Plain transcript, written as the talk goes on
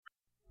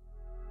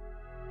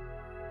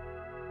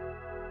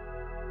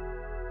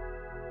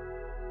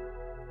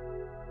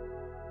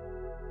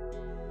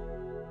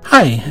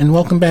Hi, and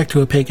welcome back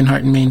to A Pagan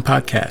Heart and Main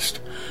podcast.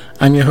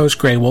 I'm your host,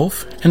 Grey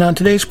Wolf, and on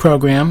today's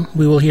program,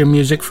 we will hear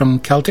music from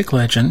Celtic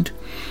Legend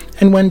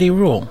and Wendy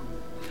Rule.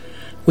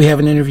 We have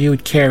an interview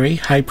with Carrie,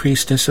 High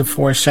Priestess of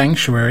Forest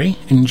Sanctuary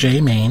in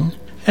Jay, Maine,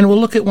 and we'll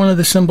look at one of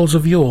the symbols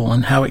of Yule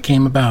and how it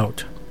came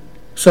about.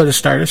 So to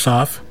start us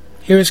off,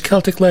 here is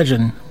Celtic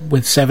Legend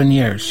with 7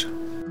 Years.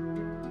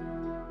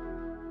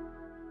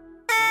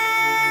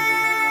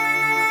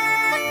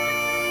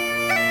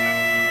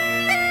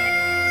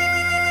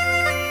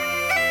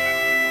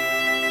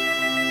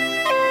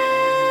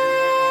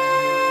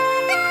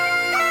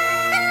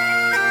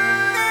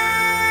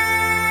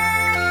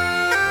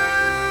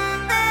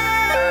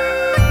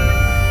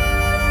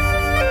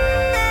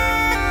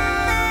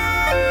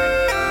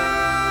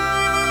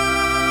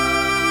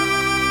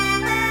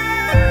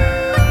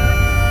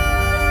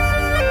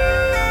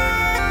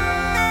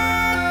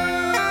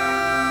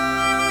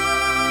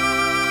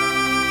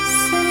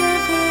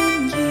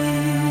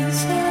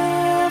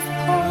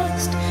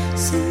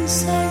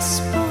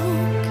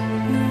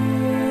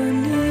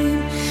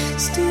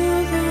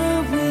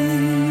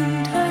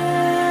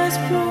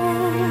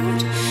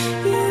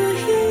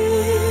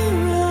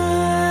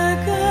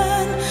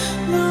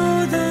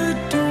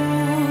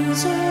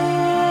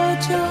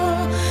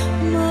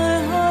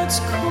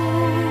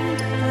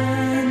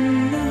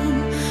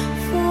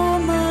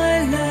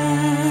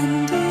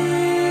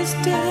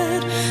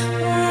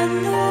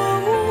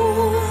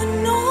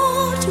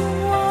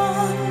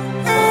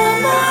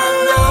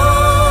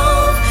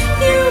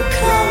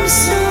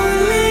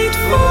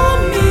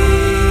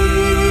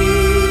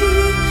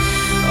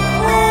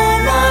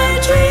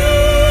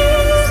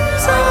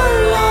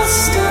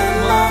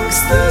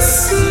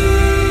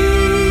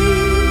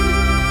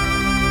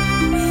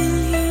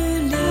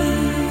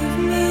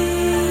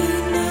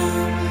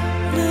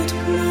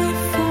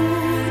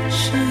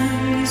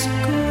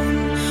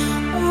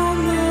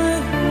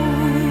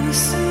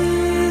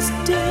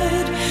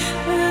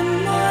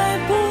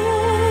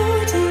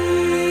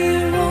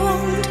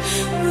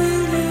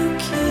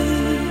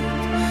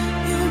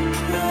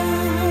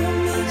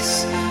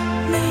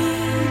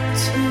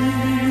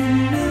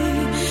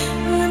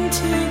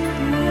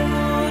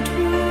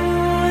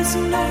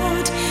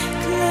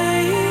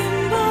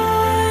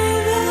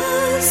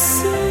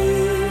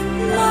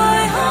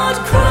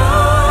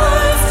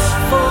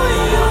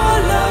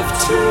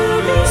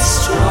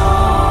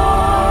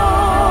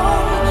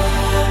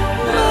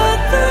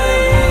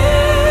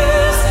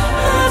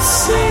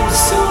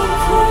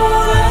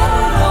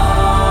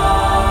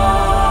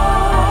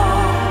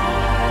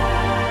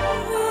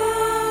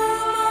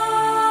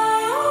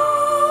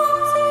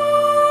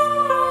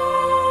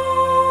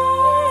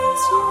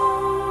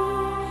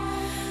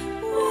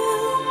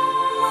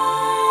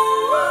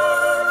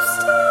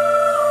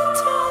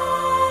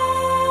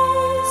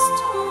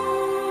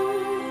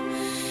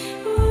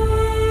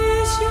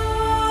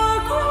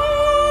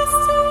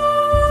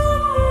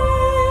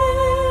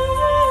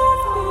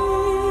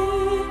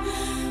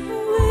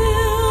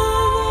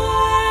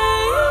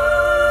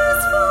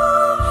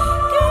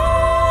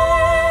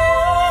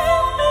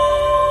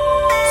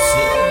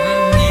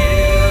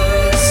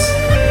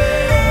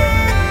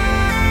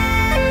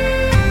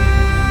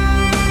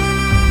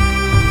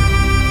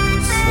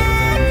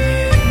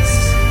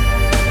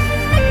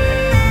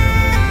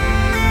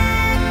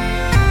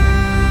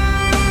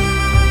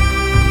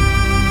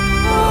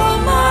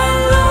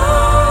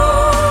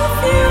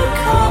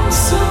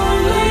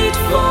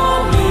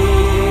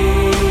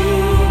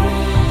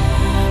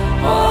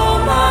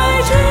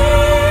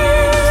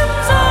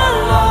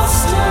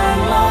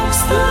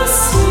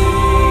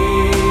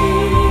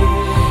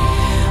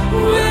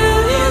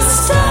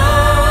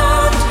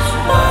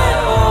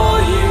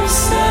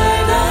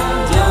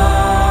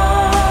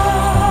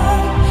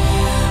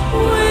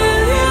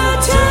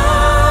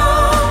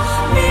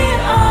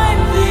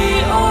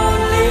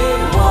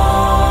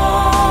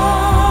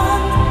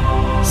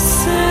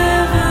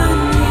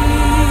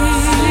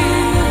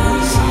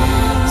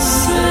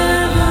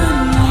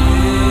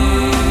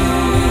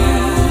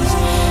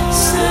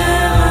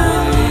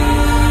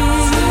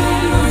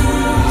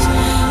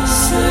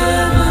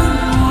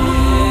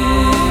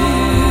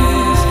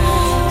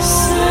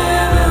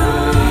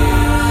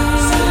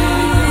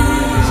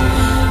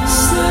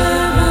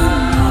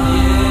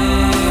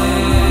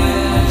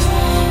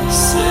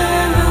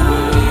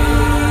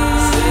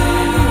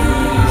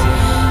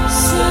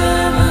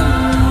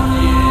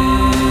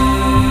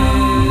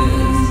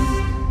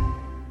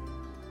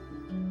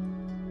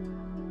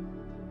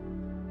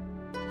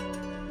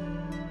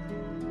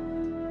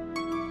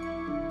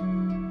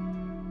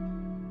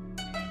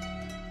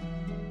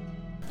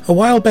 A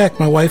while back,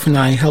 my wife and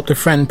I helped a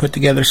friend put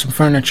together some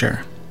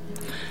furniture.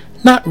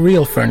 Not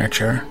real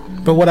furniture,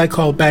 but what I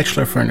call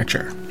bachelor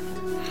furniture.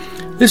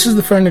 This is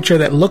the furniture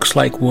that looks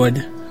like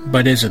wood,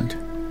 but isn't.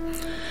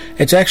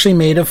 It's actually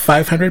made of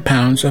 500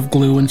 pounds of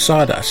glue and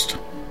sawdust.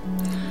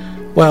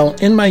 Well,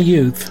 in my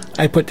youth,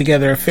 I put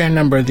together a fair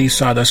number of these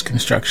sawdust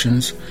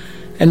constructions,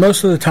 and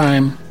most of the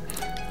time,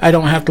 I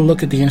don't have to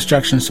look at the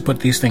instructions to put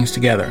these things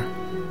together.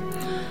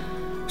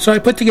 So I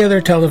put together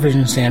a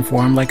television stand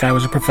for him like I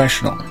was a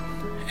professional.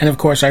 And of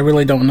course, I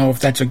really don't know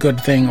if that's a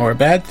good thing or a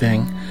bad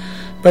thing.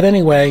 But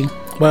anyway,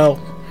 well,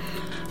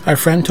 our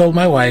friend told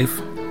my wife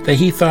that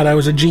he thought I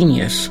was a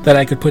genius, that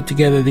I could put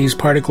together these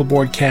particle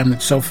board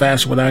cabinets so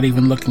fast without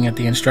even looking at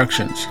the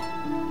instructions.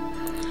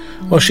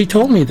 Well, she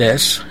told me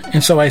this,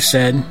 and so I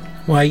said,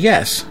 why,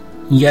 yes,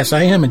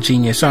 I am a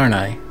genius, aren't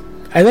I?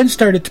 I then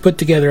started to put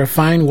together a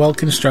fine,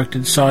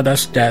 well-constructed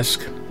sawdust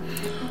desk,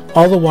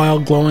 all the while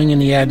glowing in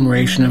the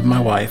admiration of my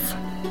wife,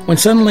 when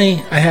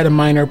suddenly I had a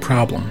minor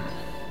problem.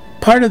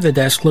 Part of the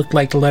desk looked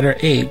like the letter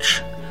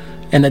H,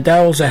 and the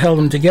dowels that held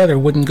them together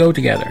wouldn't go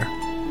together.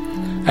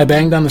 I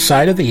banged on the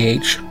side of the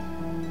H.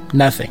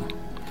 Nothing.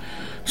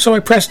 So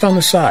I pressed on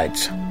the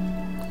sides.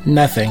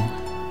 Nothing.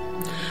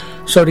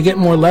 So to get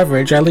more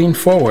leverage, I leaned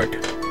forward,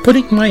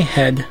 putting my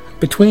head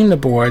between the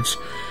boards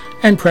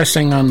and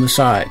pressing on the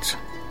sides.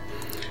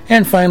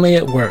 And finally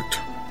it worked.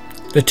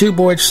 The two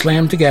boards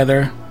slammed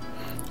together,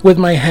 with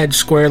my head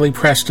squarely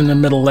pressed in the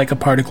middle like a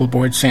particle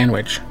board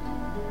sandwich.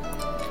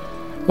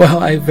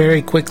 Well, I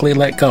very quickly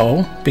let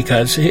go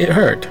because it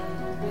hurt.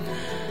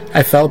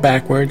 I fell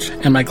backwards,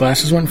 and my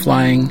glasses went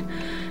flying,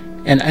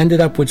 and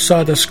ended up with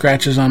sawdust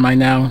scratches on my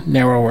now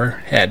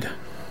narrower head.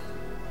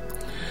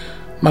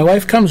 My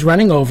wife comes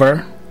running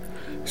over,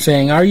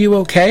 saying, "Are you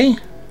okay?"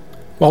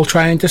 while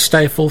trying to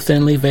stifle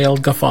thinly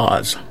veiled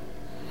guffaws.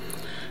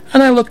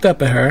 And I looked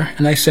up at her,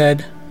 and I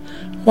said,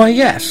 "Why,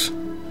 yes,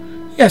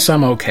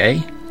 I'm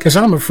okay, 'cause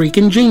I'm a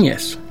freaking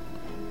genius."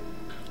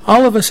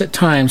 All of us at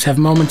times have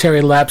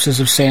momentary lapses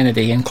of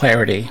sanity and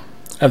clarity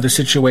of the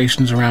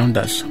situations around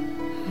us.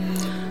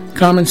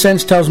 Common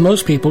sense tells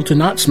most people to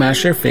not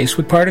smash their face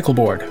with particle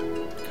board.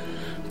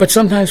 But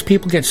sometimes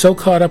people get so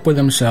caught up with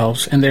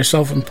themselves and their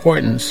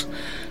self-importance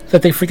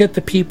that they forget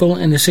the people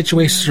and the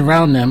situations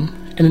around them,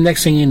 and the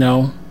next thing you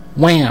know,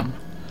 wham!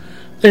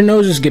 Their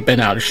noses get bent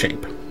out of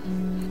shape.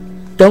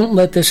 Don't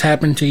let this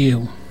happen to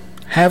you.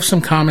 Have some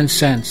common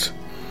sense.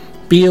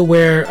 Be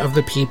aware of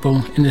the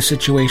people and the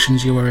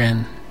situations you are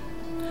in.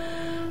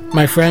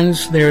 My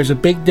friends, there is a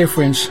big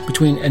difference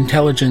between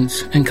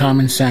intelligence and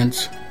common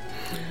sense.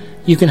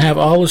 You can have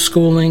all the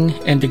schooling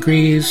and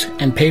degrees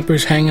and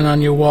papers hanging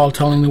on your wall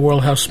telling the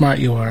world how smart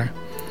you are.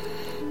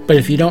 But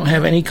if you don't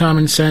have any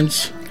common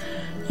sense,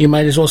 you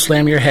might as well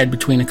slam your head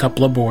between a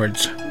couple of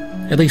boards.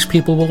 At least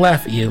people will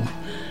laugh at you,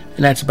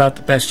 and that's about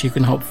the best you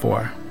can hope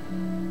for.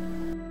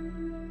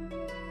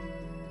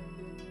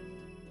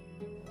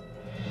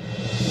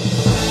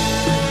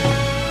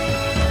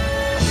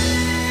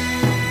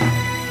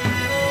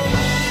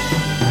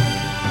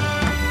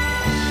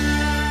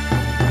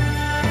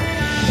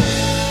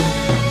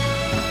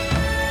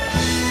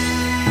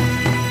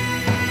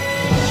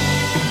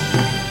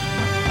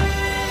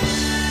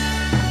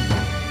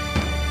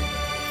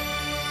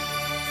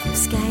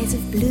 Skies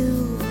of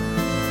blue,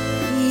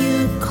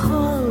 you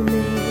call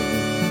me.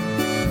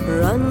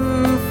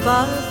 Run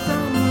far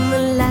from the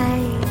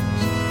light.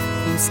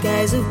 From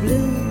skies of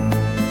blue,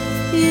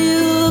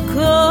 you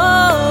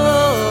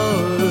call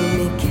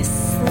me.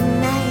 Kiss the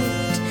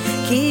night,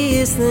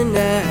 kiss the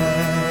night.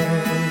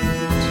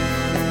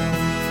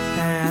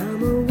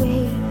 I'm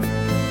awake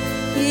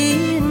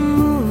in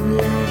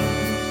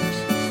moonlight.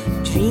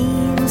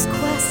 Dreams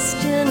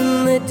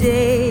question the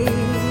day.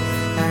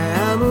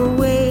 I'm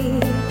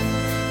awake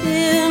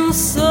in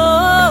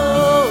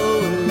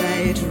soul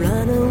light.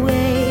 Run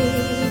away,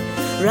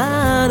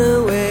 run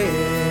away.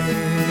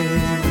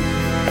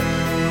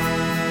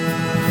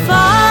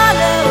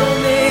 Follow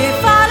me,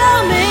 follow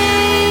me.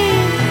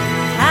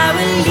 I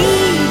will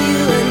lead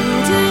you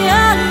into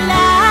your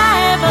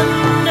life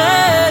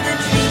under the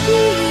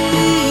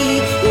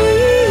trees.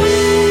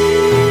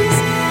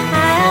 I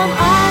am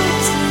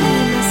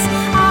Artemis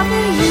of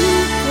the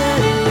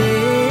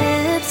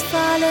Eucalypts.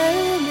 Follow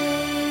me.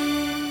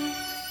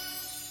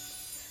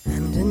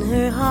 And in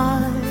her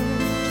heart,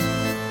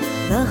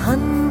 the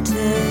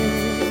hunter,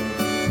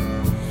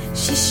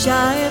 she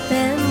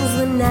sharpens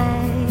the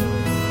knife.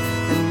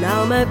 And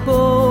now my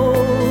bow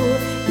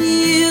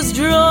is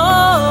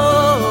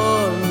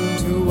drawn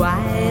to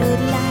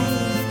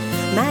wildlife,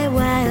 my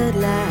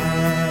wildlife.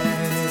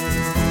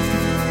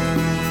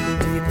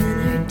 Deep in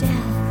her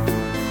depth,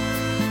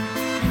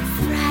 I'm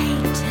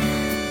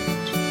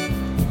frightened.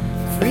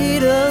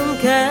 Freedom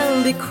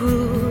can be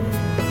cruel,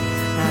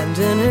 and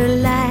in her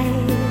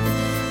life,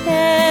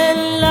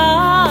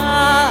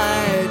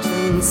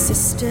 enlightened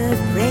sister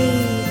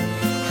brave,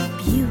 how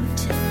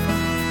beautiful.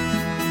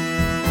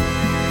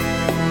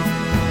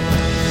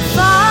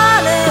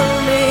 Follow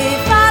me,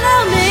 follow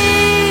me.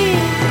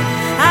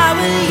 I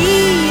will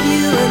lead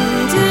you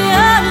into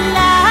your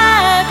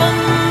life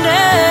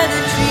under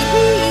the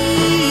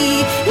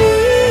trees.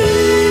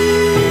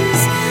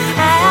 I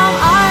am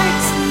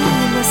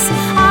Artemis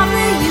of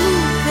the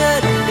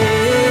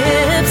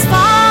Eucalypts.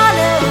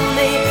 Follow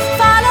me,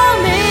 follow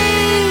me.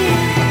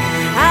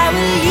 I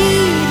will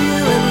lead you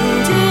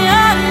into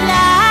your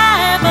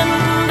life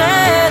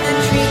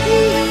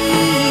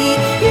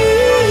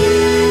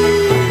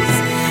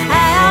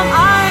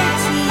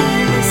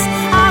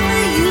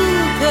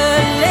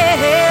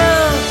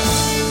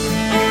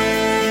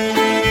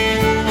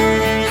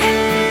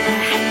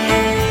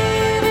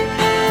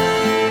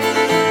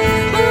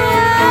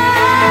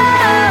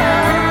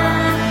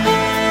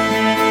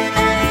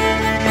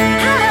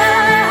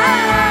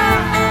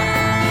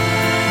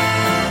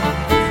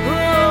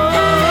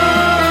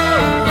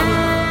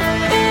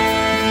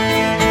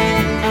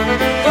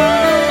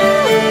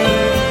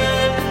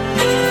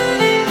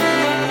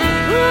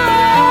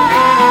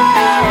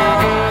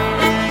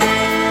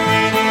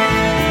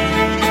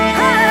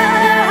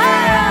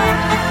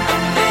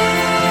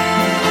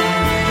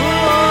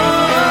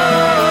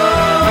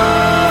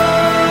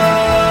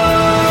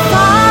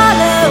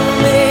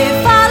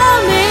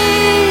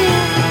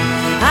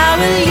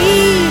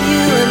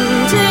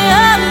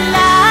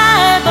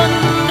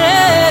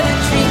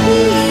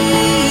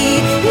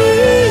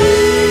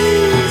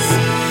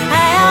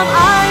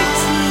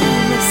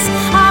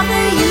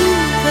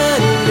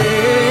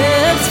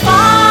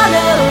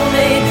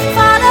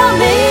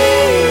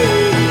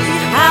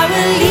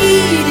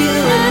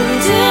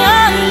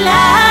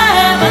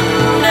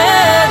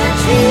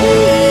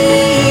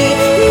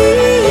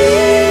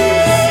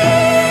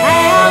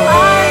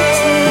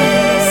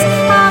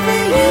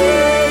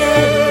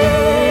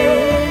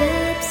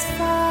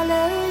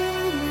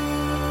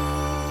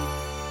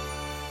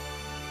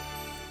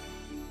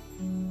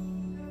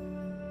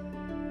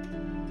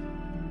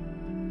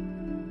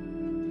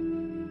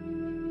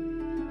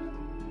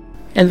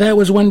And that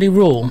was Wendy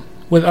Rule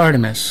with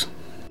Artemis.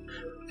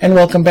 And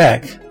welcome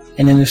back.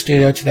 And in the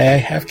studio today I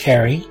have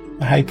Carrie,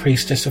 the High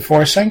Priestess of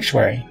Forest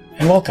Sanctuary.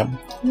 And welcome.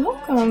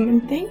 Welcome,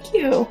 and thank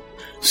you.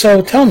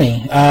 So tell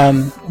me,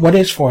 what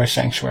is Forest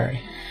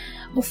Sanctuary?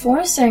 Well,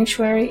 Forest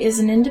Sanctuary is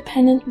an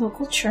independent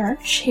local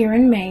church here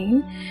in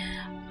Maine.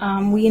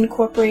 We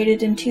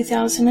incorporated in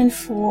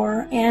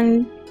 2004,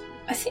 and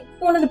I think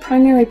one of the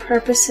primary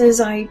purposes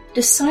I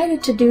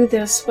decided to do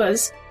this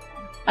was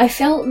I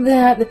felt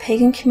that the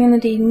pagan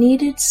community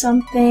needed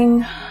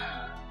something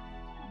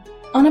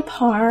on a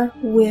par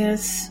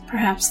with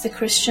perhaps the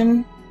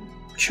Christian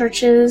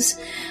churches,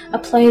 a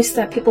place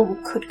that people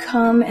could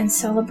come and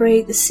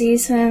celebrate the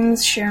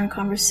seasons, share in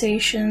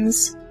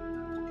conversations,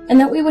 and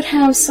that we would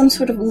have some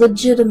sort of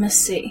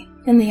legitimacy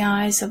in the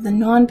eyes of the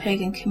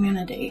non-pagan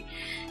community.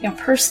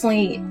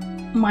 Personally,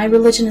 my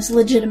religion is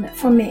legitimate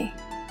for me,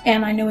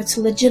 and I know it's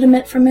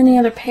legitimate for many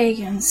other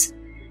pagans.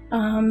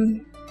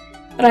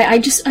 But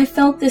I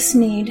felt this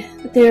need,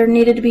 that there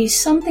needed to be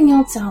something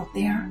else out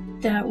there,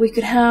 that we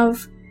could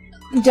have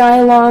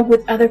dialogue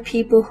with other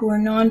people who are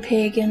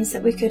non-pagans,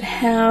 that we could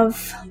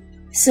have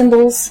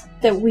symbols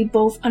that we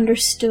both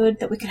understood,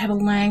 that we could have a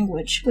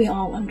language we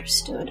all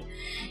understood.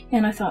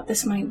 And I thought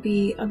this might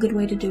be a good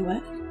way to do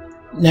it.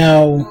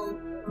 Now,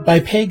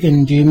 by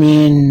pagan, do you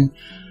mean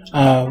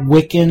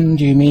Wiccan?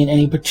 Do you mean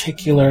any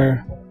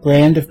particular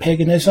brand of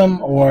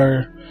paganism,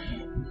 or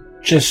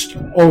just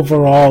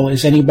overall,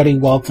 is anybody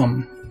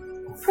welcome?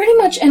 Pretty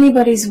much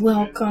anybody's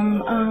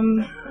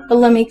welcome. But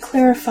let me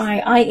clarify,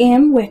 I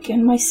am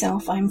Wiccan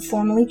myself. I'm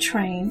formally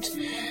trained.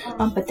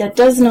 But that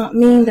does not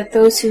mean that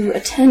those who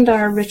attend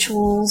our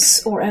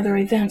rituals or other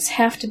events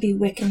have to be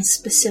Wiccan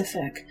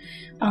specific.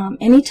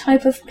 Any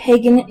type of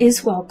pagan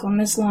is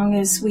welcome as long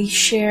as we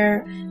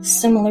share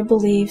similar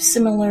beliefs,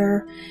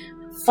 similar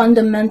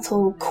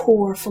fundamental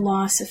core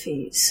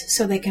philosophies.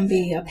 So they can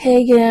be a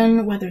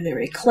pagan, whether they're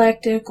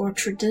eclectic or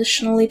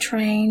traditionally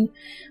trained.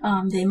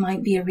 They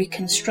might be a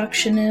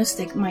reconstructionist.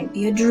 They might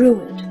be a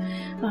druid.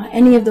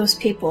 Any of those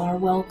people are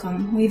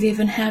welcome. We've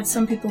even had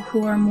some people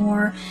who are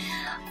more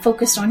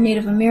focused on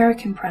Native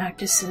American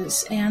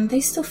practices, and they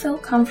still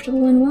felt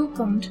comfortable and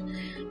welcomed.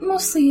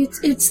 Mostly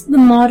it's the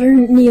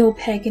modern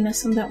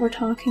neo-paganism that we're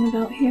talking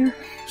about here.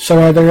 So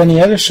are there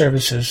any other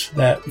services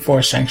that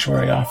Forest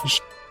Sanctuary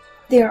offers?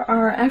 There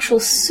are actual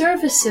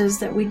services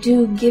that we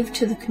do give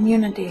to the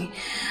community.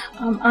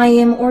 I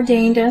am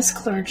ordained as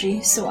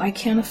clergy, so I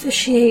can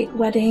officiate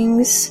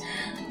weddings.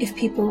 If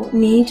people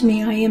need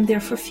me, I am there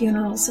for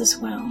funerals as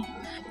well.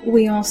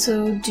 We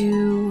also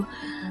do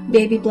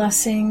baby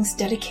blessings,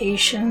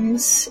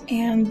 dedications,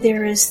 and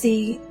there is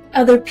the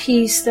other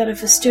piece that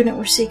if a student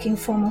were seeking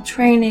formal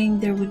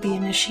training, there would be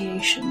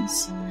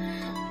initiations,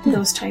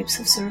 those types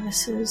of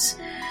services.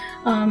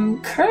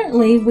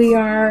 Currently, we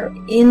are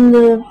in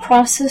the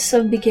process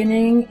of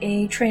beginning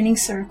a training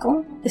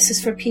circle. This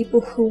is for people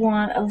who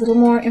want a little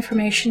more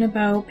information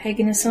about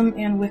paganism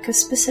and Wicca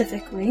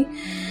specifically.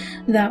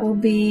 That will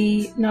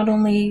be not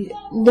only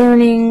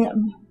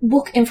learning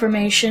book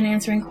information,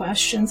 answering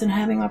questions, and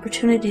having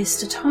opportunities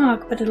to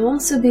talk, but it'll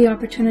also be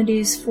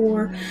opportunities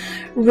for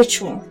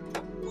ritual.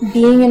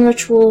 Being in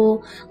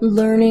ritual,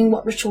 learning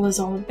what ritual is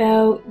all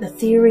about, the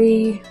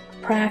theory,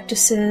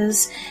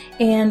 practices,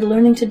 and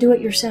learning to do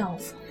it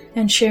yourself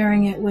and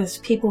sharing it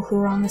with people who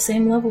are on the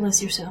same level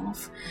as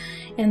yourself.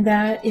 And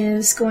that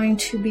is going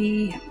to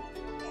be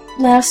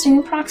lasting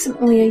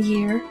approximately a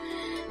year.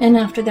 And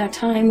after that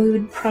time, we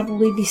would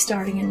probably be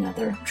starting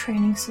another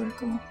training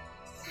circle.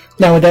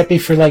 Now, would that be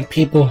for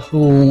people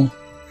who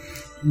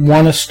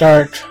want to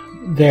start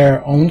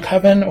their own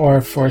coven,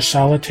 or for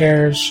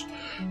solitaires,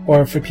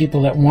 or for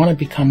people that want to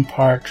become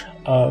part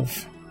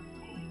of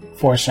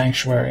Forest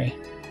Sanctuary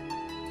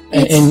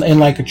in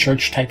a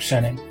church type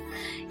setting?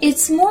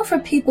 It's more for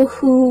people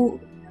who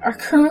are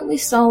currently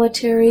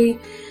solitary,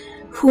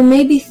 who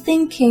may be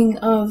thinking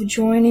of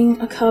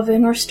joining a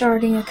coven or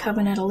starting a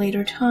coven at a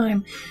later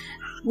time.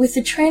 With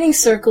the training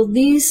circle,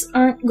 these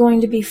aren't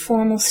going to be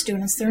formal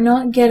students. They're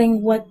not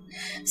getting what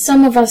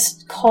some of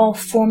us call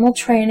formal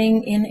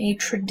training in a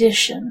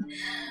tradition.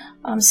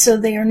 So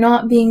they are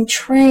not being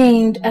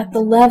trained at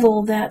the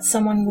level that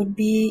someone would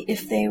be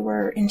if they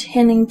were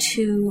intending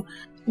to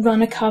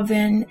run a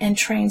coven and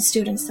train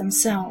students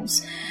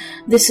themselves.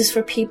 This is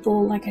for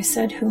people, like I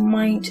said, who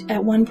might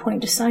at one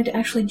point decide to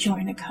actually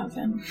join a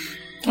coven.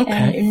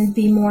 Okay. And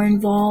be more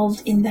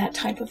involved in that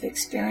type of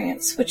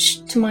experience,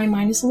 which to my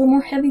mind is a little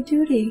more heavy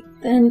duty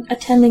than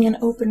attending an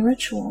open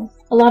ritual.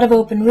 A lot of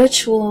open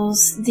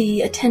rituals,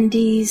 the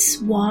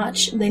attendees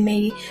watch, they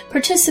may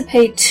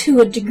participate to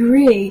a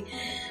degree,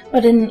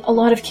 but in a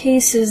lot of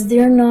cases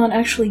they're not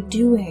actually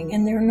doing,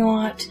 and they're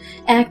not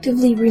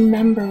actively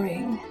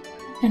remembering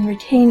and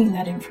retaining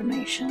that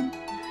information.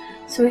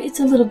 So it's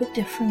a little bit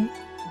different.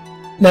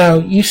 Now,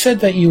 you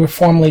said that you were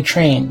formally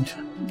trained.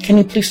 Can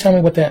you please tell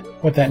me what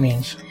that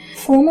means?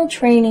 Formal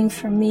training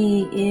for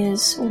me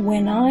is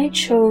when I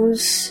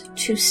chose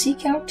to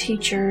seek out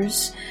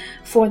teachers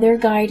for their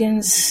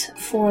guidance,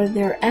 for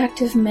their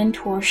active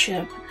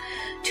mentorship,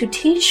 to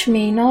teach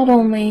me not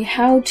only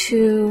how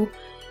to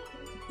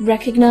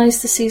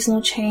recognize the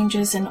seasonal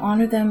changes and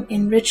honor them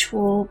in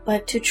ritual,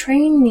 but to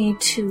train me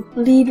to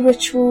lead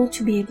ritual,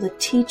 to be able to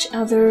teach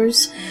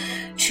others,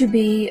 to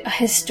be a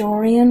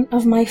historian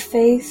of my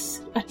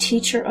faith, a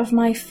teacher of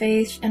my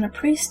faith, and a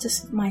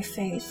priestess of my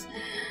faith,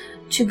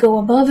 to go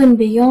above and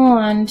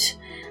beyond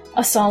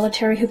a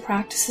solitary who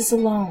practices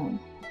alone,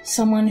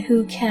 someone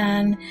who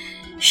can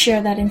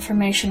share that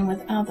information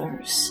with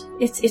others.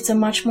 It's a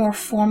much more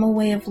formal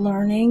way of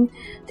learning.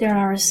 There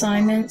are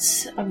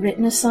assignments,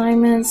 written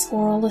assignments,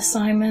 oral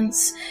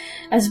assignments,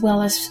 as well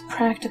as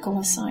practical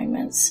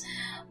assignments.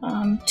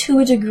 To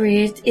a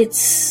degree, it's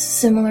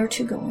similar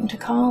to going to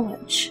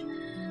college.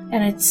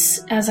 And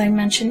it's, as I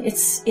mentioned,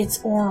 it's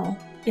oral.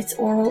 It's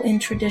oral in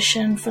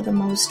tradition for the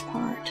most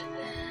part.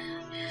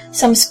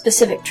 Some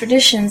specific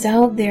traditions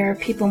out there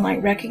people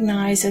might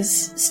recognize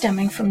as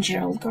stemming from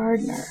Gerald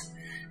Gardner,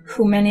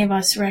 who many of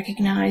us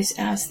recognize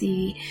as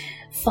the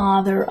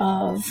father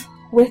of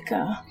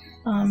Wicca.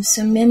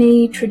 So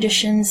many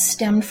traditions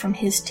stemmed from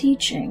his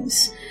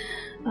teachings.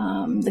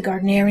 The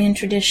Gardnerian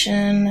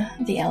tradition,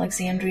 the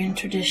Alexandrian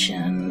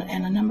tradition,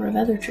 and a number of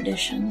other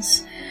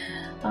traditions.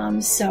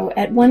 So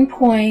at one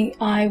point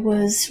I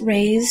was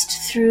raised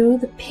through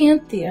the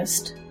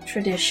pantheist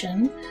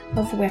tradition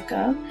of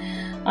Wicca.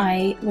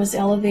 I was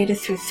elevated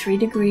through 3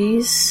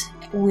 degrees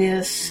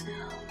with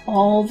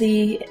all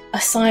the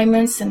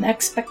assignments and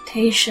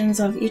expectations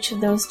of each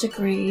of those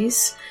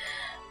degrees,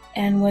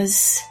 and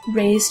was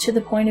raised to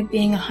the point of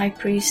being a high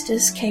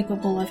priestess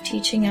capable of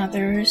teaching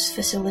others,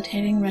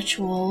 facilitating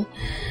ritual,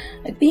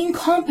 being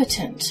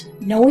competent,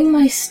 knowing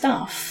my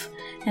stuff,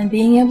 and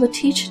being able to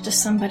teach it to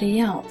somebody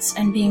else,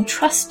 and being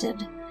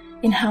trusted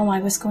in how I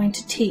was going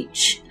to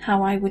teach,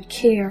 how I would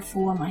care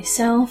for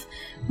myself,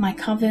 my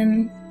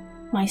coven,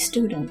 my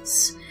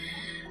students.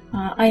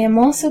 I am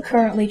also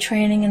currently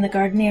training in the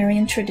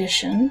Gardnerian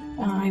tradition.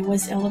 I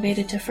was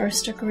elevated to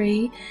 1st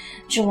degree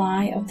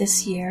July of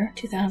this year,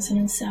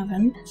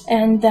 2007,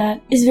 and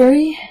that is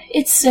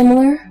it's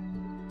similar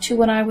to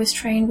what I was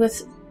trained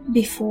with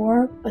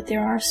before, but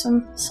there are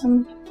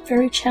some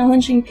very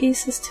challenging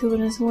pieces to it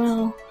as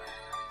well.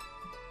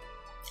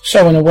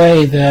 So in a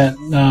way that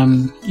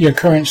your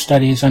current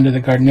studies under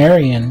the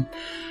Gardnerian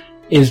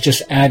is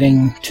just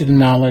adding to the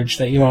knowledge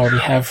that you already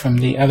have from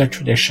the other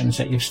traditions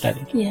that you've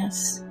studied.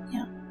 Yes,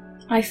 yeah.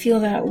 I feel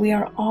that we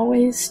are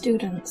always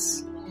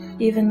students,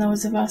 even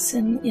those of us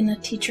in a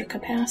teacher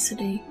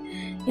capacity,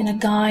 in a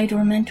guide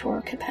or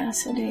mentor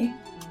capacity,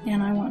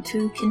 and I want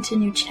to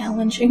continue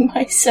challenging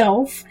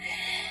myself.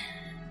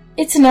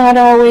 It's not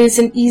always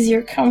an easy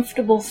or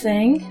comfortable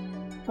thing,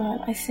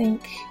 but I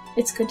think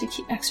it's good to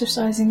keep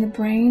exercising the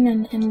brain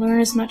and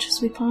learn as much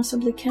as we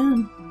possibly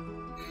can.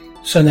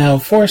 So now,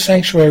 Forest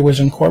Sanctuary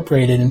was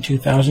incorporated in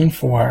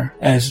 2004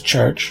 as a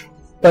church.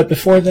 But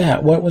before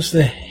that, what was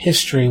the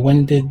history?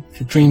 When did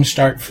the dream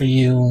start for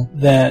you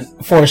that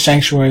Forest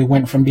Sanctuary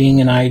went from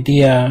being an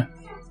idea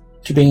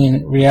to being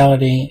a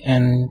reality,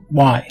 and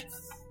why?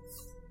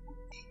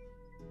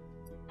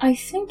 I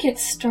think it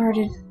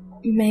started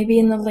maybe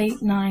in the late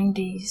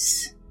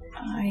 90s.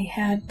 I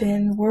had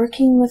been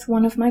working with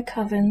one of my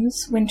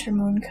covens, Winter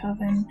Moon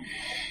Coven,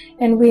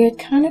 and we had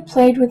kind of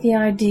played with the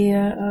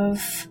idea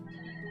of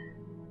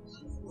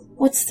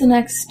what's the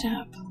next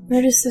step?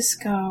 Where does this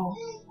go?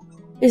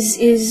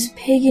 Is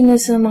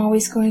paganism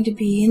always going to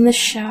be in the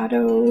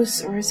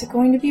shadows, or is it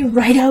going to be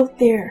right out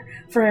there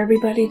for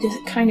everybody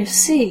to kind of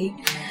see?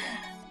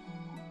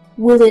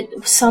 Will it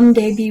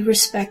someday be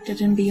respected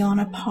and be on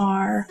a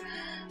par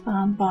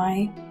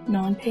by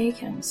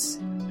non-pagans?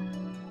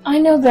 I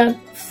know that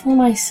for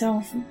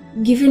myself,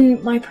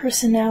 given my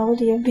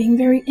personality of being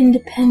very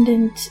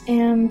independent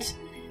and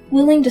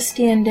willing to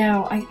stand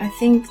out, I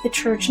think the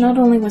church not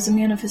only was a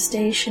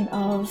manifestation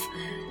of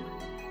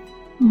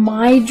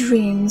my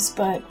dreams,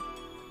 but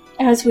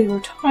as we were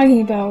talking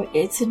about,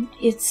 this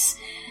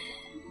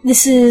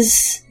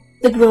is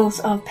the growth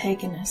of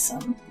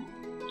paganism.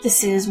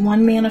 This is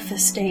one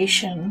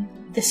manifestation.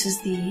 This is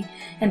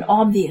an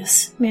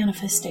obvious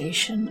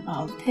manifestation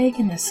of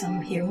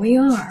paganism. Here we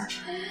are.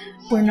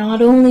 We're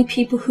not only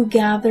people who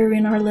gather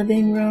in our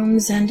living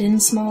rooms and in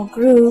small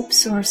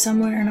groups or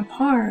somewhere in a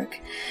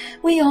park.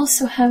 We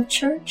also have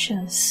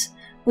churches.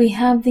 We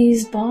have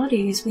these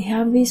bodies. We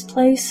have these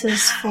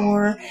places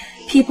for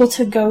people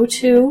to go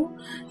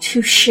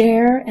to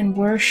share and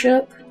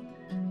worship.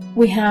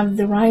 We have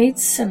the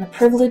rights and the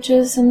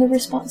privileges and the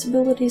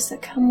responsibilities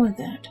that come with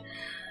it.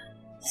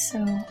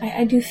 So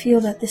I do feel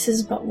that this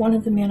is but one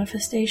of the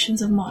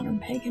manifestations of modern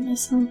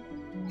paganism.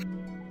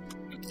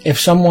 If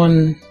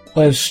someone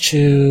was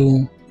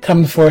to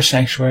come to Forest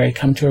Sanctuary,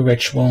 come to a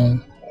ritual,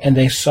 and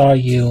they saw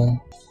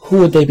you, who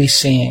would they be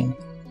seeing?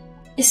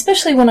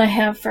 Especially when I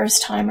have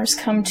first-timers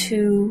come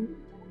to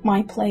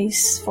my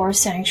place for a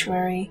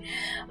sanctuary.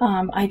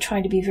 I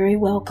try to be very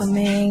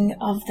welcoming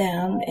of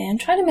them and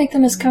try to make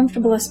them as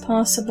comfortable as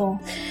possible.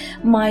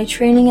 My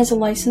training as a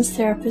licensed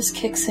therapist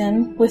kicks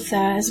in with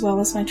that, as well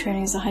as my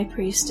training as a high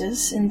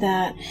priestess, in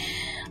that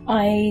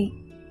I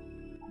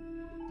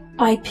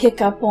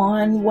pick up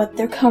on what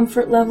their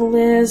comfort level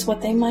is,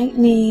 what they might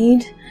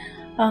need,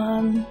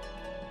 and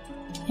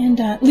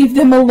leave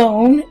them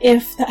alone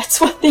if that's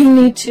what they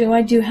need to.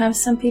 I do have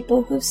some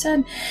people who've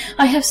said,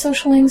 I have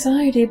social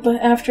anxiety,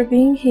 but after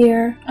being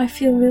here, I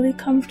feel really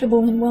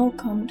comfortable and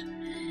welcomed.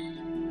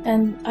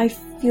 And I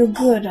feel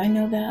good. I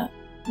know that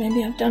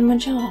maybe I've done my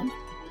job.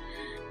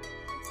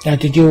 Now,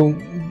 did you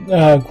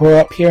grow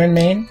up here in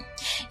Maine?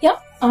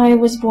 Yep, I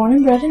was born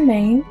and bred in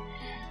Maine.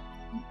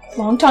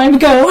 Long time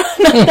ago,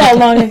 not that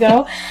long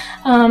ago.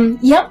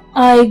 Yep,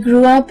 I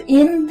grew up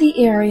in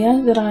the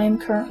area that I am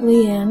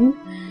currently in.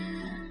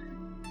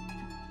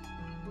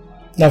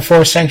 Now,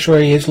 Forest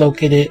Sanctuary is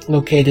located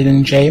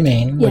in Jay,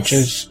 Maine, Yes. which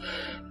is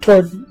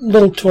toward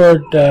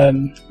the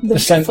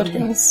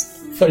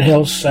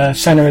foothills,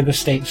 center of the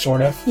state,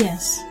 sort of.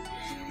 Yes.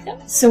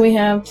 Yep. So we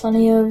have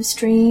plenty of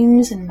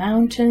streams and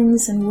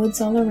mountains and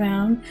woods all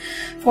around.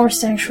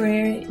 Forest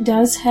Sanctuary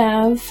does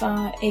have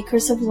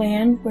acres of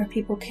land where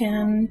people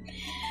can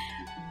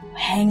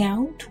hang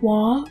out,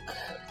 walk.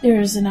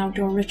 There's an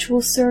outdoor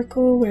ritual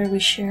circle where we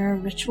share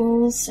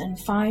rituals and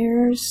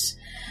fires,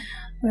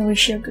 where we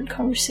share good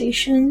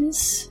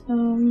conversations.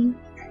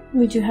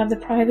 We do have the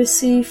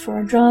privacy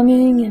for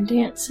drumming and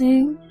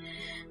dancing,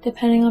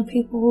 depending on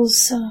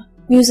people's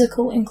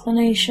musical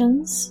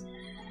inclinations.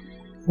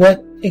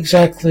 What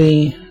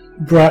exactly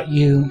brought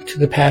you to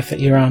the path that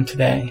you're on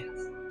today?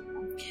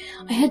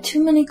 I had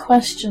too many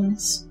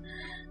questions.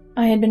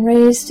 I had been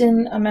raised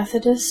in a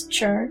Methodist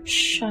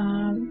church,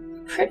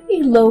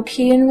 pretty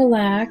low-key and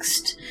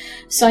relaxed,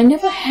 so I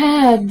never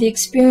had the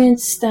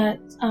experience that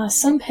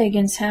some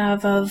pagans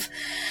have of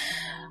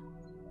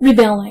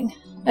rebelling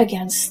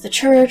against the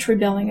church,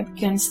 rebelling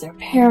against their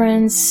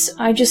parents.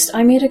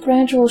 I made a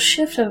gradual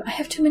shift of, I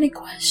have too many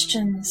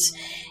questions,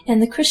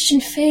 and the Christian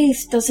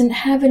faith doesn't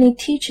have any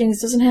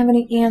teachings, doesn't have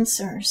any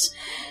answers.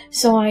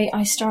 So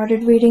I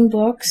started reading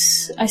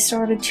books. I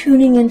started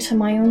tuning into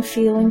my own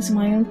feelings,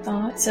 my own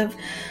thoughts of,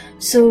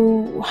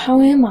 so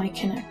how am I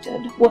connected?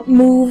 What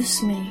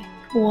moves me?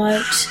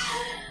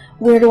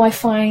 Where do I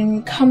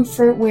find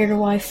comfort? Where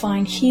do I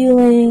find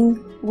healing?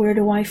 Where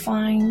do I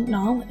find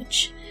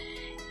knowledge?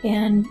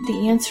 And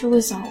the answer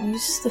was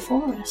always the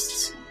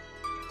forests.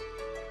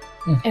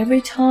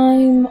 Every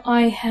time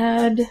I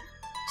had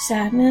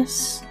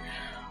sadness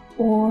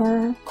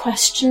or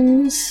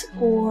questions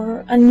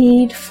or a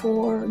need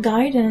for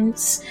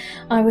guidance,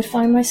 I would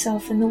find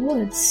myself in the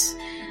woods.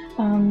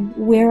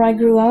 Where I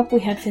grew up,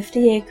 we had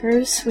 50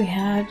 acres. We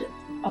had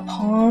a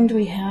pond,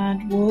 we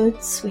had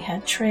woods, we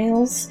had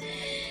trails.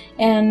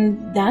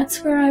 And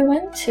that's where I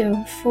went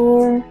to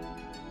for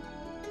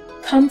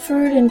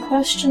comfort and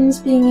questions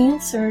being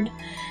answered.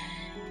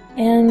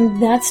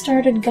 And that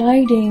started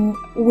guiding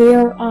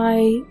where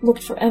I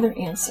looked for other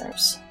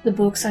answers. The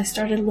books I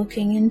started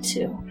looking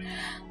into.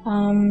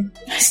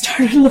 I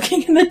started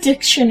looking in the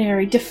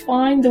dictionary to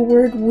find the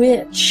word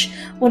witch.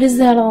 What is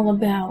that all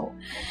about?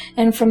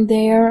 And from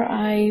there,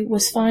 I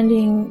was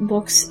finding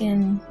books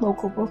in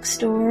local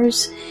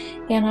bookstores,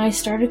 and I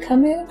started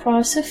coming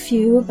across a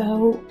few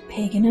about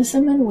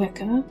paganism and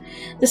Wicca.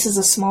 This is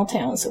a small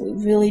town, so we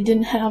really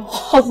didn't have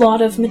a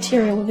lot of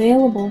material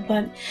available,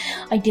 but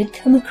I did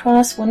come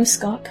across one of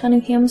Scott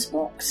Cunningham's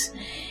books.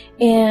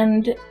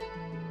 And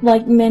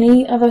like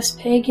many of us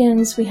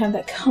pagans, we have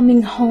that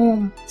coming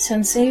home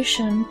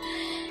sensation.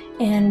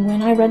 And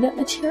when I read that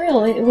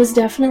material, it was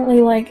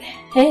definitely like,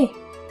 hey,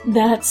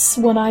 that's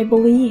what I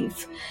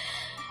believe.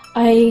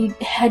 I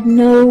had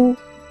no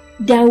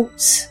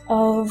doubts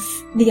of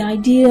the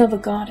idea of a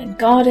god and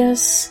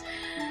goddess,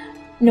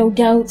 no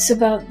doubts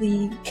about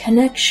the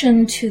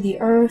connection to the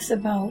earth,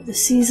 about the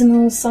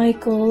seasonal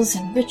cycles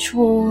and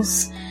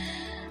rituals,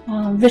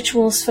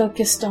 rituals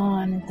focused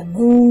on the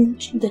moon,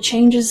 the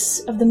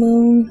changes of the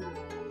moon.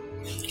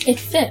 It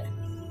fit.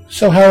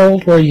 So how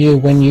old were you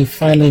when you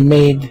finally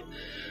made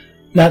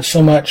not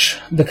so much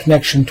the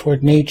connection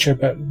toward nature,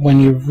 but when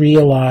you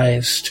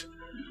realized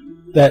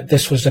that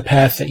this was the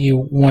path that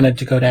you wanted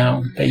to go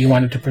down, that you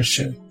wanted to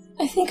pursue?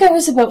 I think I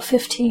was about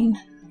 15.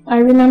 I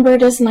remember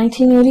it as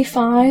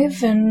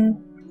 1985,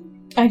 and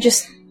I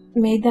just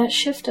made that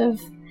shift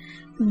of,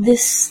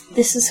 this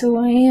is who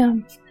I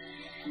am.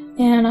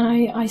 And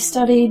I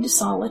studied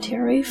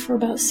solitary for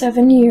about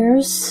 7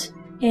 years,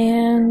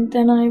 and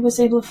then I was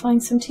able to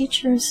find some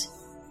teachers.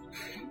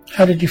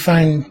 How did you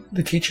find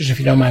the teachers, if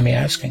you don't mind me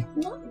asking?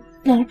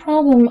 Not a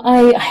problem.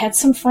 I had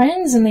some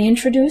friends, and they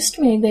introduced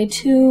me. They,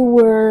 too,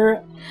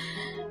 were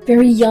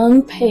very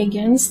young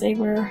pagans. They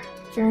were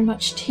very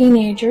much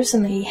teenagers,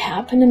 and they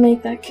happened to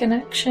make that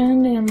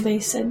connection, and they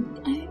said,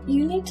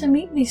 you need to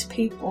meet these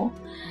people.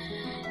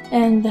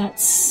 And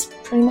that's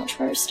pretty much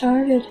where it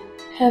started,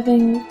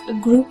 having a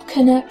group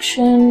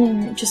connection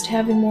and just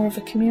having more of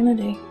a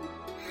community.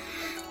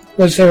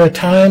 Was there a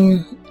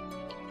time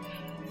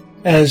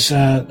as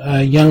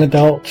a young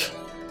adult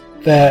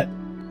that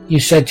you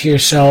said to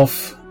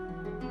yourself,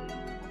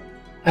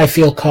 I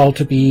feel called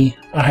to be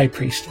a high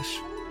priestess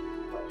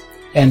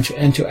and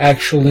to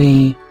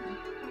actually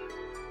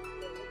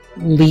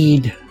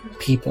lead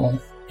people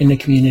in the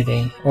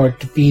community, or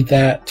to be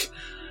that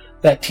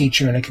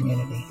teacher in a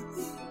community?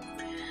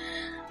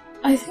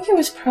 I think it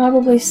was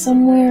probably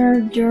somewhere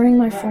during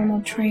my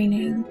formal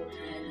training.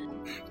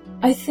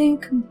 I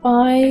think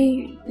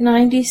by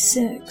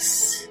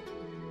 96,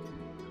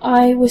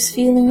 I was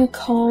feeling a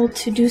call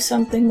to do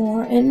something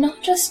more, and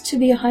not just to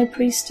be a high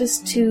priestess,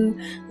 to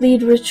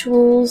lead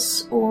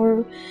rituals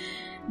or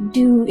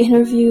do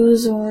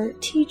interviews or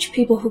teach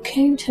people who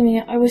came to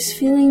me. I was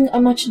feeling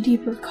a much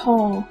deeper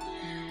call.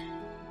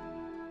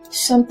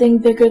 Something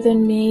bigger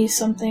than me,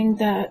 something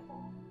that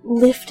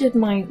lifted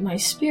my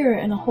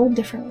spirit in a whole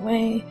different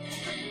way.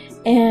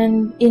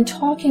 And in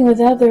talking with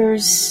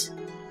others,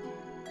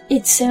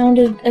 it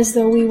sounded as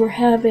though we were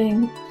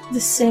having the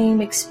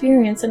same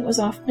experience, and it was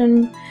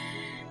often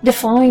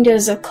defined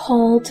as a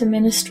call to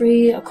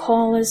ministry, a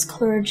call as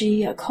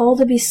clergy, a call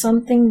to be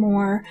something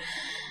more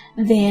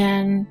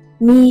than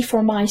me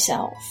for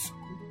myself,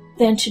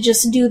 than to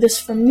just do this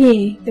for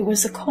me. There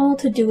was a call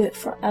to do it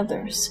for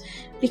others,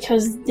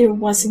 because there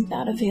wasn't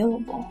that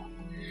available.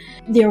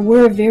 There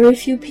were very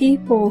few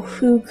people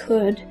who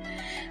could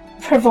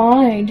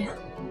provide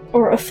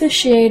or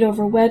officiate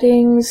over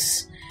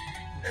weddings,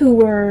 who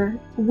were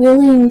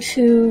willing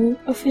to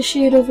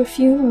officiate over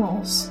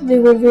funerals.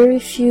 There were very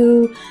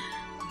few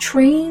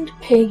trained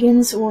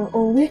pagans or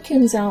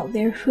Wiccans out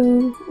there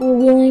who were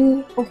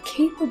willing or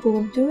capable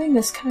of doing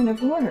this kind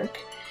of work.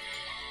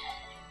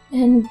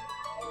 And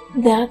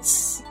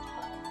that's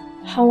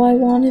how I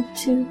wanted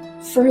to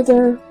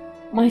further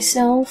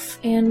myself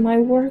and my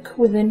work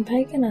within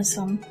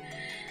paganism,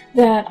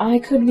 that I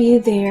could be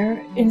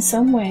there in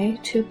some way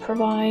to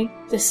provide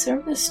this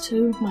service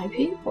to my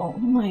people,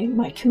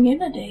 my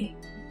community.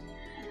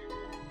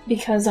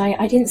 Because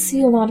I didn't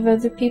see a lot of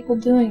other people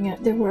doing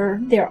it.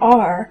 There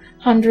are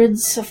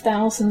hundreds of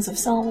thousands of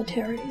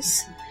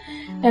solitaries,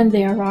 and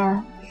there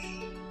are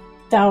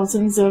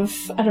thousands of,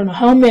 I don't know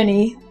how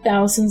many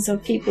thousands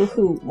of people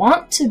who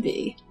want to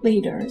be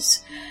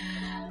leaders.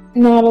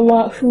 Not a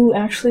lot who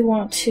actually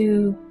want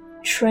to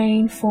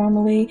train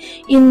formally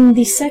in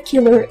the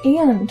secular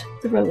and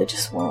the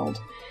religious world.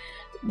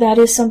 That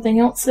is something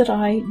else that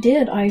I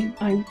did.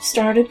 I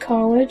started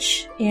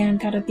college and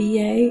got a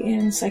BA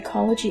in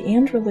psychology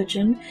and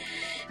religion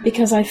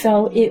because I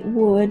felt it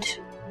would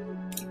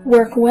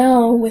work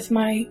well with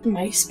my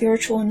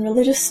spiritual and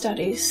religious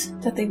studies,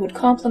 that they would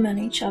complement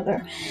each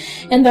other,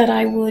 and that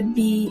I would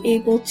be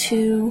able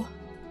to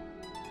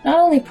not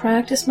only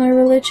practice my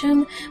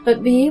religion,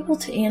 but be able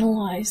to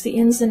analyze the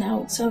ins and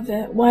outs of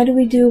it. Why do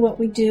we do what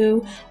we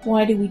do?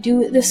 Why do we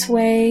do it this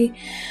way?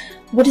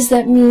 What does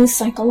that mean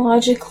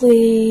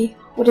psychologically?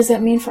 What does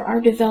that mean for our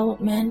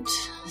development?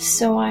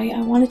 So I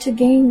wanted to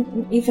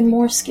gain even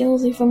more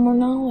skills, even more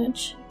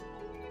knowledge.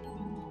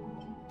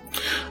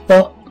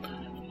 Well,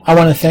 I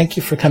want to thank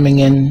you for coming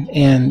in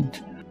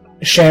and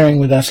sharing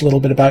with us a little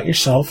bit about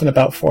yourself and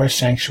about Forest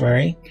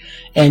Sanctuary.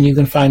 And you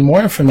can find more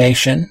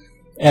information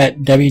at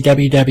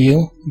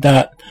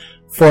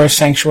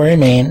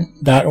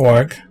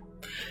www.forestsanctuarymaine.org.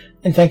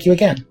 And thank you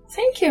again.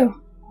 Thank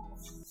you.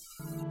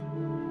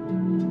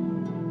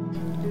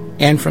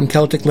 And from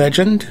Celtic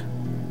legend,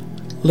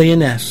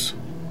 Lyonesse.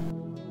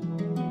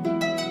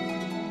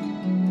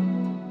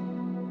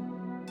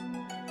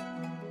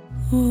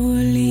 Oh,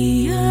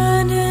 Lyonesse,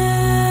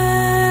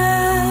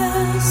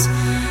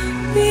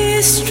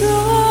 be stronger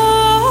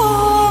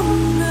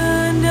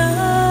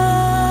now.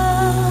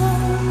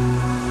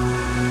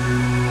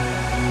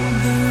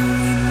 The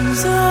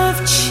winds of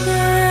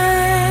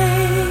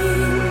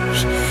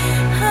change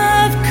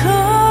have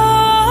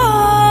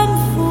come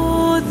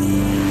for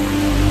thee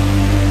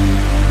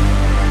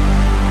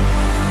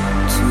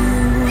to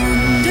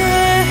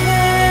wander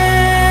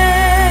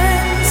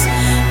hence,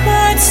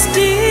 but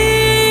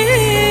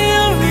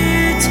still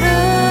return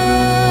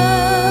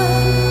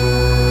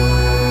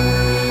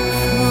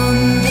from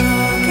the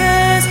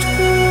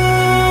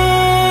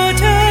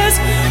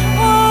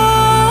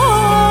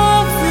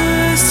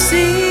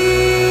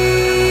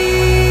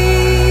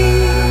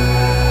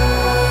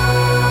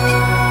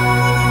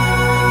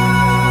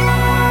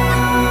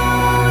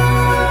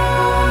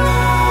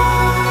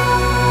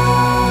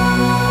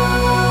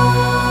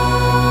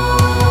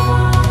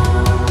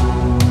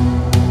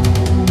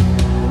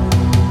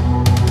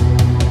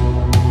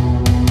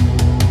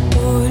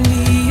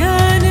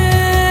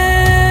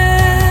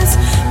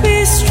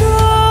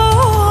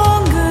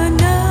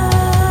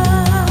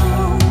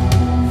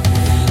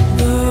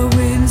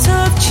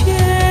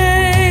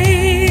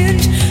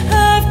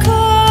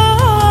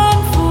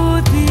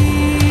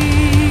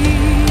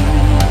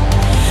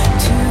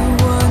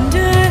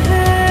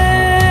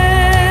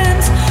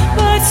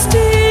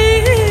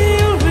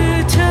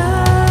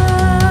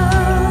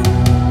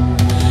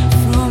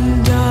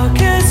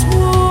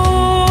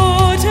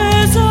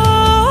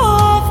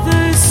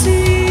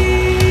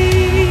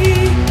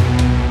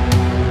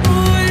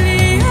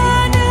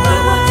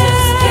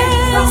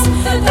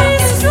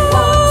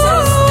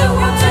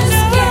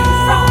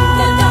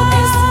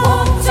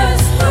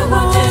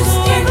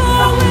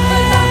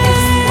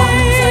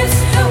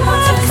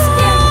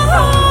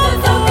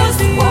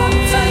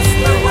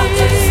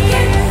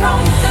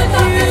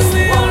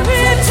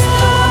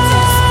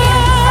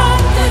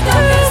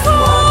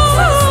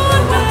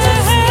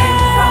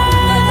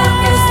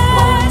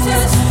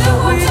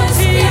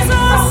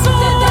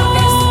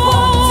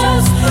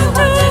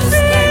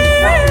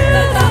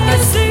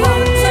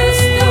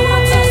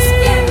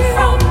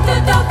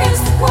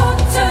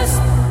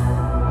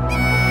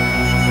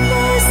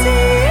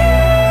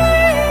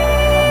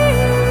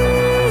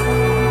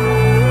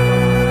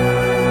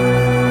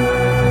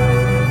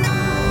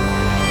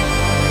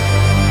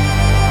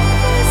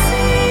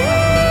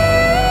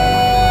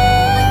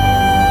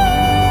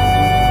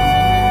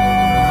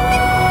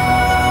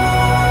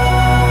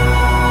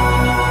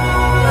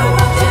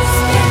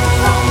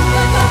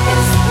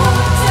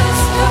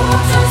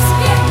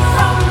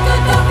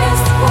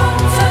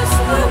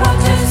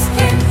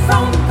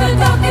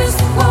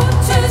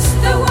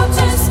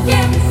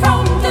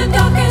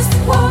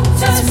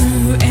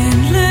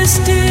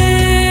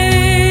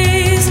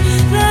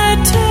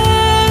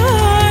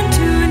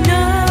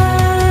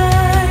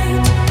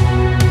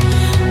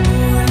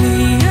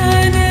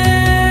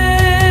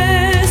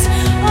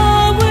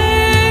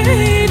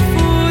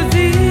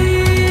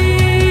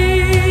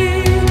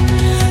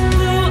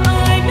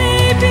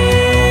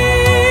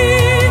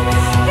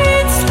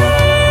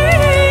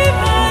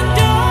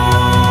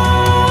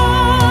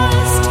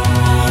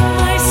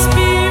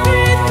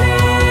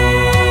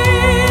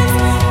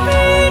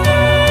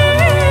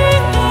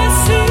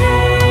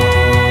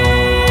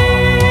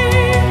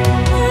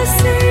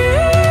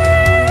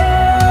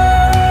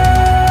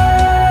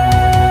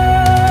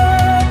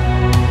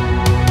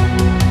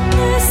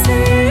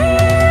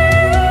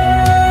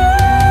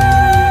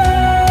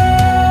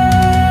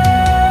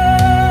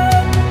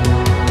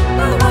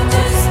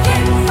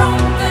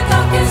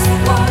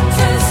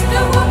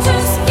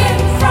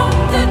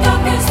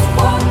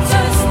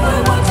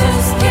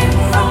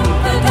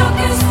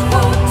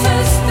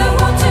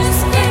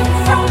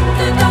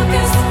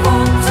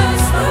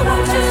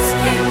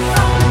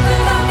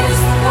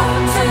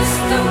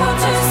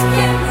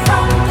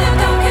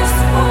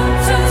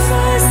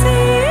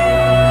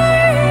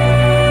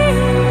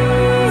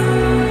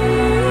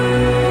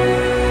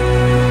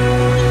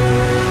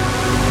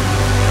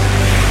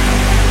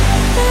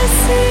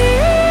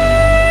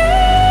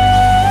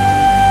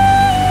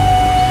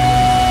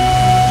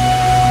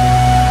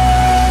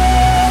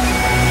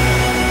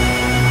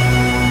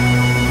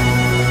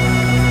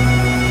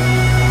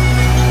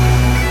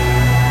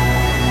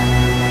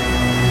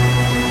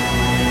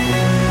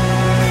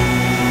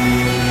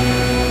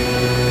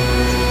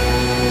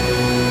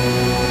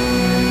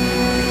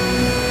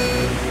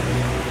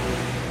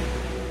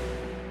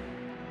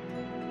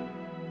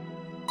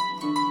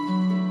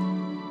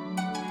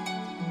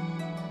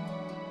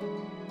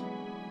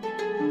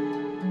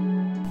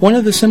One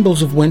of the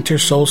symbols of winter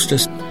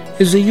solstice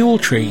is the Yule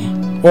tree,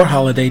 or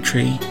holiday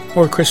tree,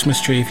 or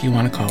Christmas tree if you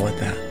want to call it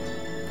that.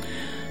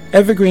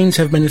 Evergreens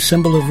have been a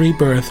symbol of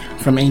rebirth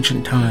from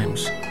ancient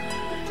times,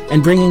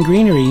 and bringing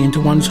greenery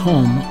into one's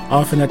home,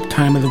 often at the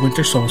time of the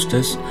winter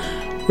solstice,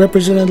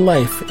 represented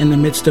life in the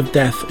midst of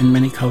death in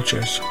many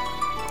cultures.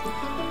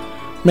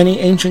 Many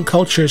ancient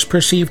cultures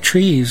perceived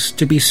trees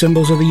to be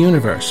symbols of the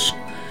universe,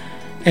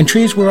 and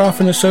trees were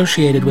often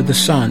associated with the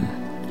sun.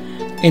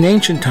 In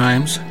ancient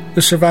times,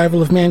 the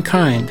survival of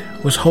mankind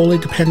was wholly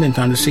dependent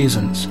on the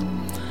seasons,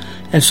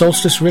 and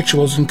solstice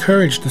rituals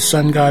encouraged the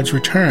sun god's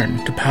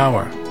return to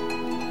power.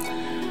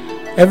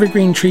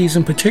 Evergreen trees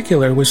in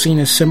particular were seen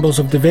as symbols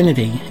of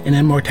divinity and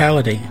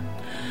immortality,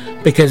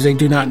 because they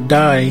do not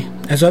die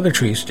as other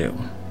trees do.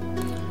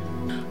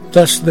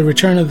 Thus, the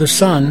return of the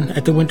sun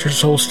at the winter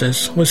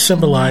solstice was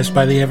symbolized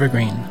by the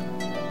evergreen.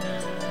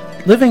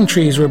 Living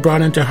trees were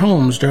brought into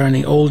homes during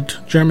the old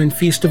German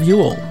Feast of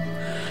Yule,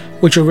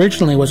 which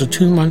originally was a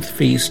 2-month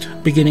feast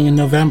beginning in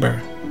November.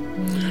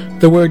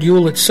 The word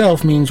Yule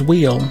itself means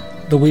wheel,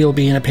 the wheel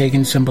being a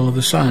pagan symbol of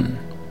the sun.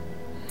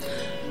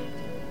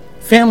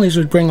 Families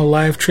would bring a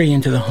live tree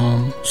into the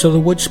home so the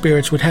wood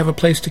spirits would have a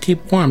place to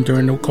keep warm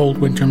during the cold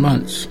winter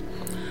months.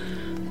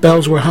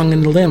 Bells were hung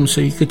in the limbs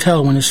so you could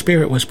tell when a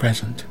spirit was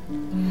present.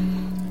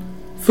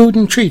 Food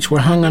and treats were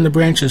hung on the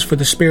branches for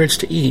the spirits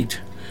to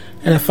eat,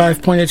 and a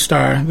 5-pointed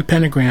star, the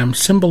pentagram,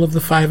 symbol of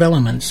the 5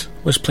 elements,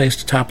 was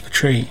placed atop the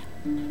tree.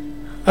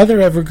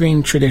 Other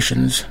evergreen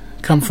traditions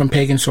come from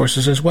pagan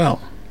sources as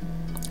well.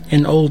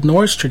 In Old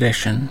Norse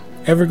tradition,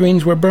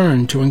 evergreens were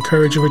burned to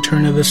encourage a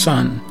return of the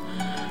sun.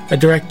 A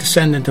direct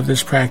descendant of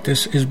this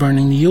practice is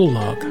burning the Yule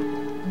log.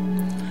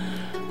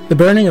 The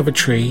burning of a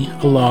tree,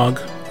 a log,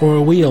 or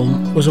a wheel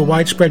was a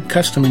widespread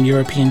custom in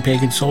European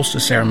pagan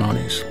solstice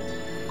ceremonies.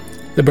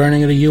 The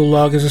burning of the Yule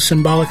log is a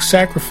symbolic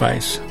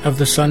sacrifice of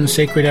the sun's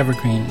sacred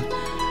evergreen,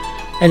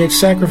 and its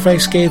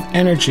sacrifice gave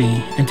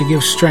energy and to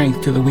give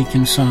strength to the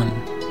weakened sun.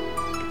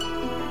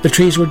 The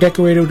trees were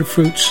decorated with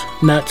fruits,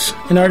 nuts,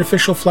 and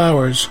artificial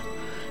flowers,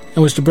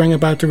 and was to bring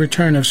about the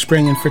return of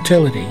spring and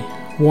fertility,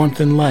 warmth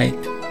and light,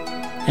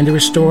 and to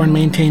restore and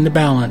maintain the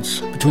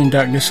balance between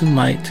darkness and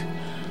light,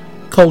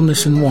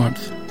 coldness and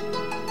warmth,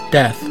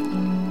 death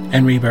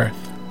and rebirth.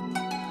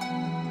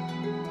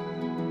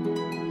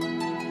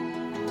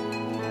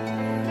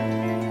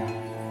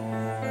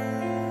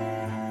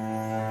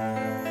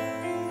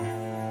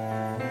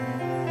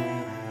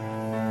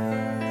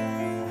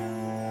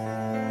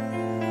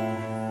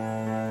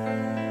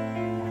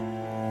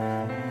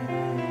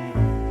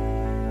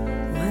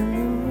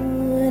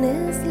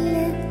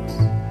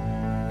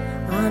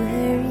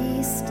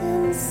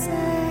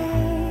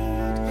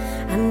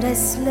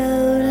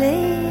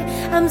 Slowly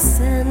I'm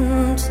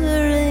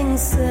centering,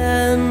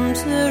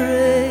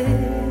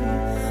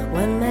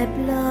 when my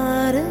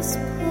blood is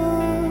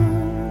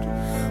poured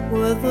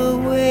with the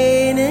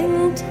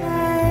waning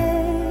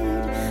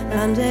tide,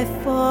 and I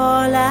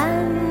fall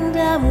and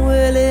I'm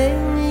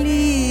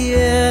willingly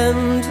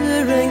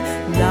entering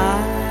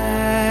night,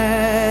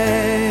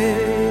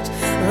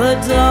 the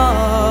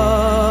dark,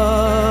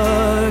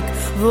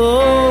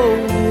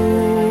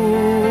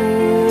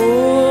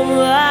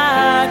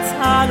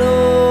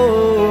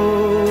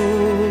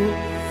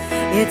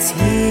 it's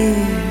here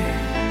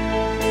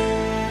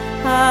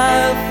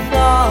I've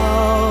found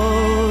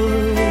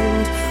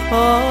a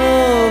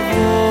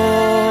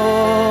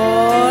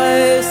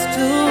voice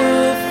to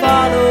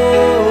follow.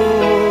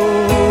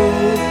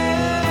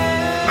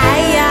 I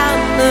am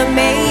the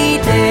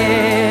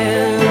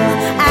maiden,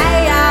 I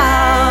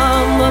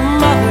am the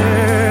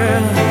mother,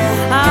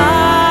 I'm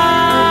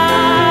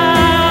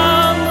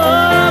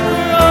the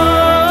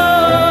grown.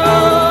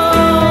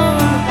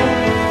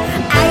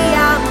 I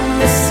am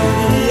the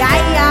sea, I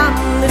am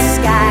the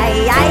sky,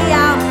 I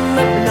am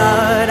the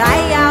blood, I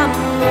am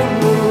the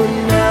moon,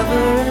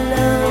 never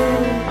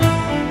alone,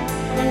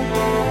 never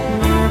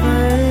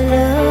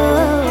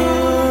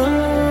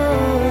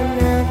alone,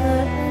 never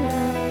alone.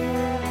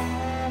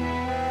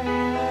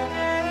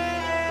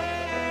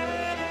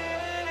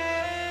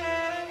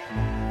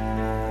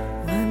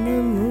 When the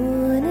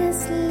moon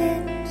is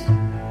lit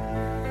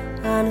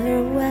on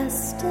her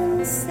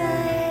western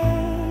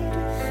side,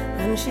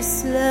 and she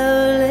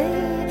slowly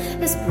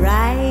is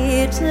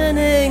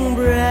brightening,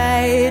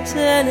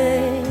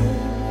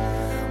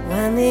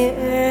 when the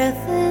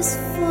earth is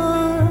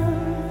full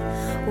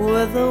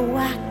with a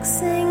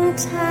waxing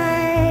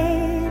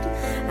tide,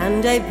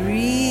 and I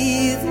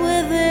breathe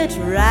with it,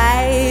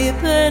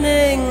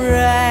 ripening,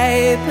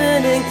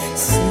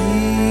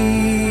 see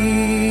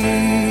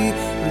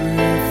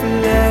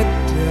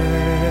reflected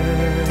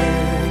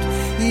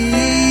in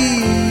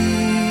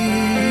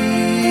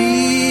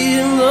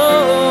the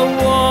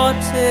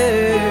water.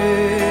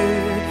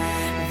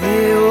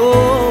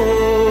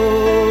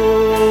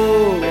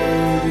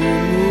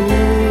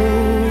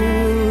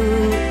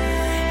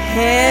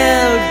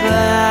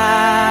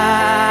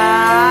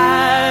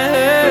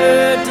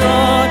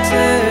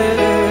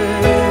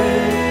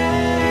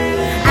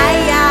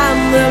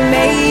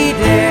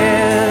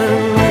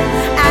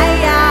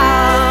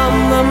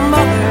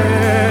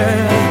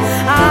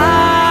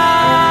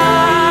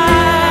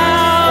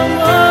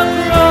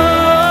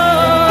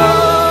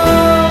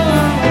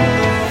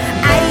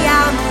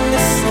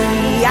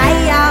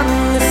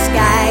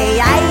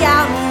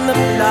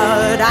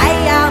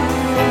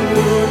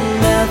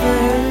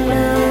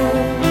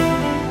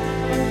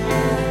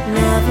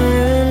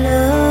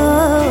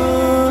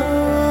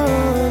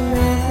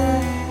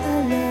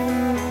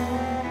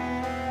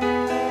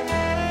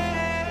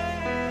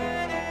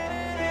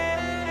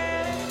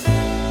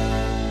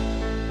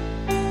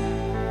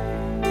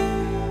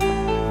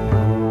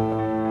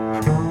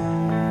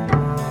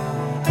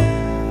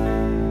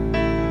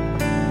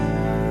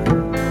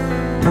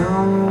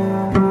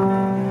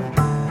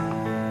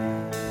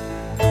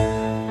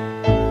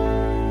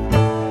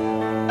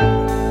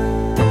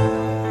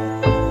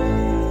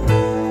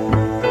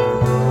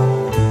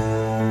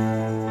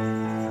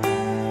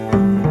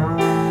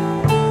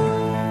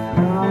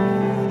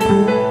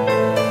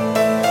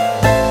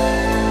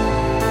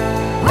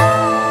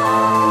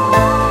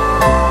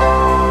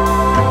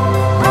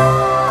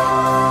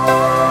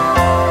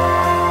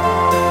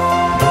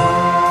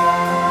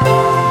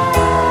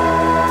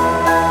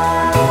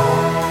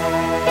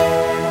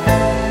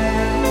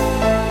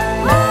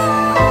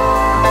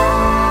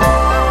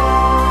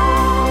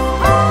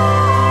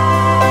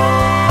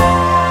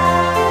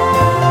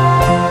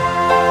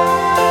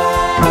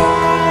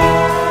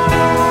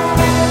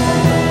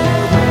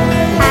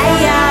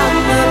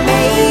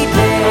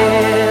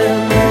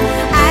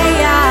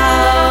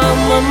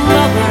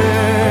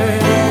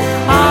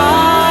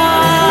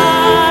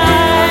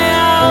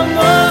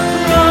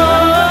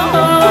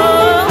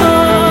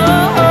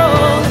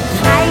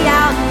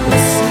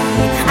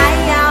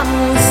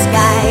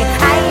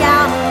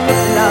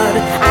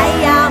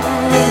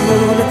 the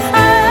moon, I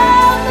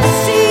am the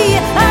sea, I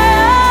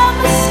am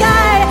the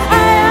sky, I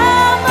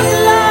am the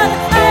blood,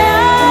 I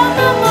am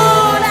the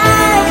moon, I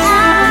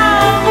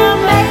am a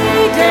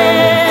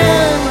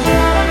maiden,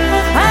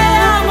 I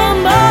am a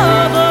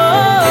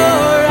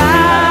mother, I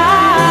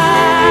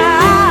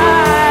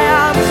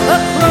am a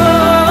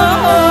crone.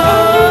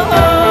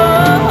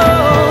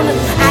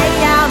 I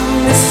am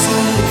the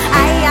sea,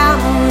 I am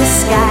the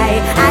sky,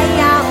 I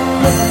am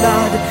the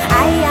blood,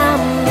 I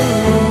am the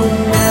moon,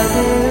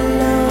 never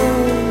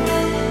alone,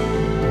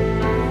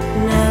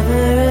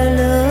 never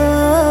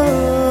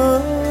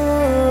alone,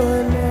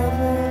 never alone.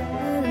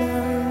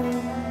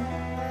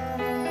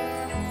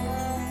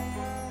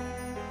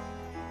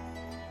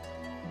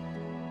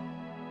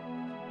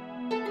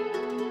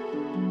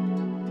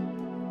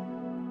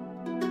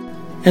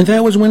 And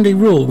that was Wendy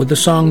Rule with the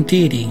song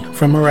Deity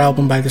from her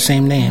album by the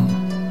same name.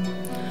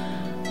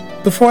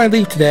 Before I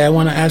leave today, I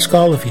want to ask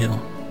all of you,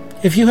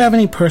 if you have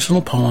any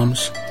personal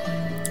poems,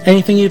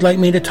 anything you'd like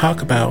me to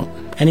talk about,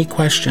 any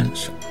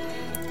questions,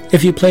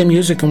 if you play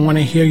music and want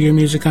to hear your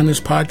music on this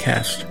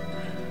podcast,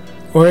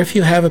 or if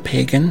you have a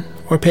pagan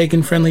or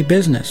pagan-friendly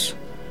business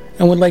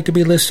and would like to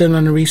be listed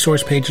on the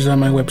resource pages on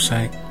my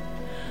website,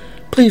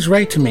 please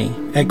write to me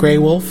at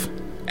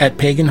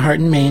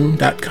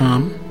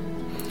graywolf@paganheartandmain.com.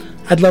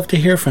 I'd love to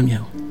hear from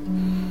you.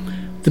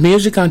 The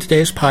music on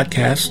today's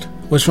podcast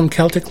was from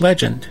Celtic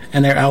Legend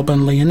and their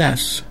album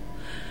Leoness,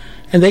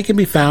 and they can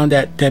be found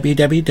at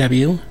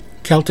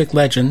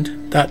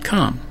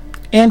www.celticlegend.com,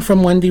 and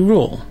from Wendy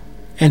Rule,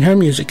 and her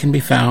music can be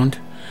found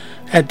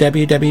at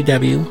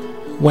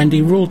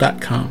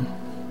www.wendyrule.com.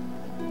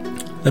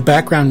 The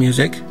background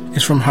music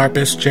is from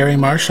harpist Jerry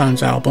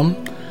Marchand's album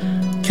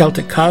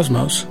Celtic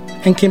Cosmos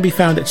and can be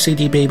found at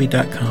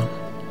cdbaby.com.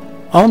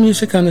 All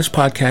music on this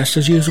podcast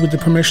is used with the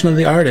permission of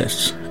the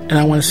artists, and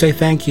I want to say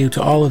thank you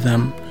to all of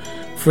them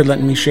for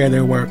letting me share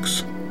their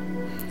works.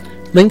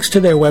 Links to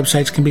their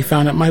websites can be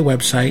found at my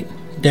website,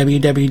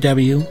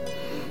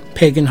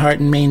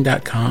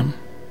 www.paganheartandmain.com.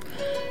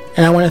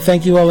 And I want to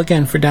thank you all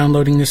again for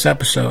downloading this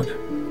episode.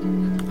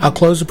 I'll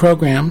close the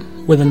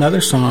program with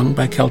another song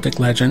by Celtic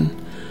Legend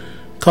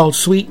called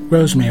Sweet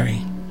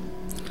Rosemary.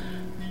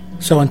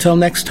 So until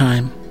next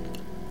time,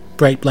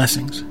 bright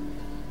blessings.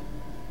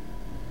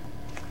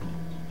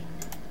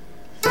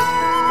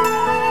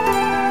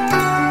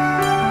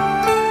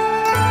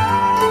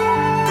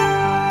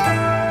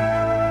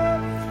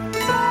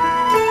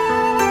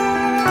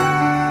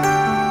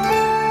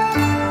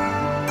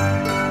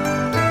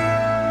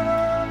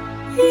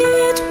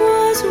 It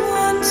was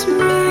once